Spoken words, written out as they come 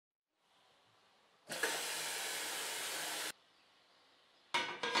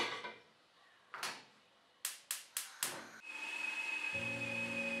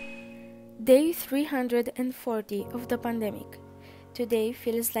Day 340 of the pandemic. Today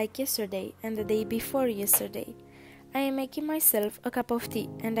feels like yesterday and the day before yesterday. I am making myself a cup of tea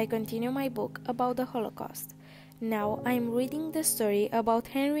and I continue my book about the Holocaust. Now I am reading the story about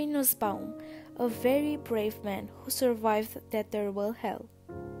Henry Nusbaum, a very brave man who survived that terrible hell.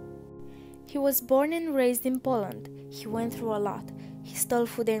 He was born and raised in Poland. He went through a lot. He stole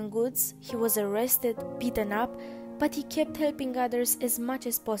food and goods, he was arrested, beaten up, but he kept helping others as much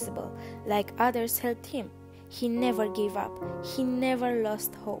as possible, like others helped him. He never gave up. He never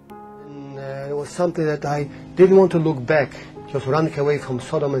lost hope. It was something that I didn't want to look back, just running away from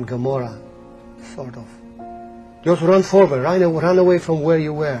Sodom and Gomorrah, sort of. Just run forward, run away from where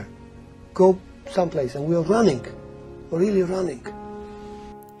you were. Go someplace, and we are running. We're really running.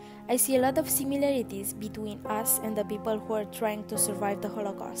 I see a lot of similarities between us and the people who are trying to survive the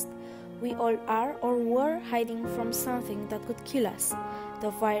Holocaust. We all are or were hiding from something that could kill us, the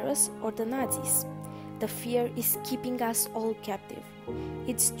virus or the Nazis. The fear is keeping us all captive.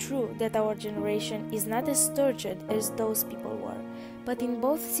 It's true that our generation is not as tortured as those people were, but in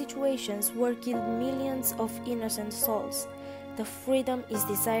both situations were killed millions of innocent souls. The freedom is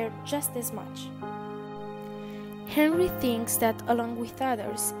desired just as much. Henry thinks that along with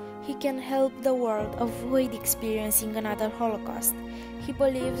others, he can help the world avoid experiencing another Holocaust. He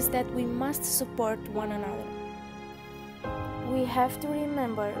believes that we must support one another. We have to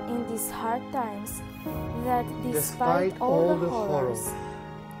remember in these hard times that despite all the horrors,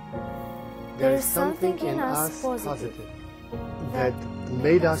 there is something in us positive that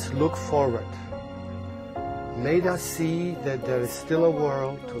made us look forward, made us see that there is still a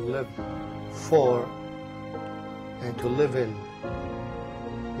world to live for and to live in.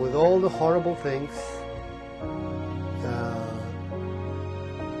 With all the horrible things,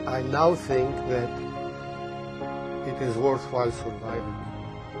 I now think that it is worthwhile surviving.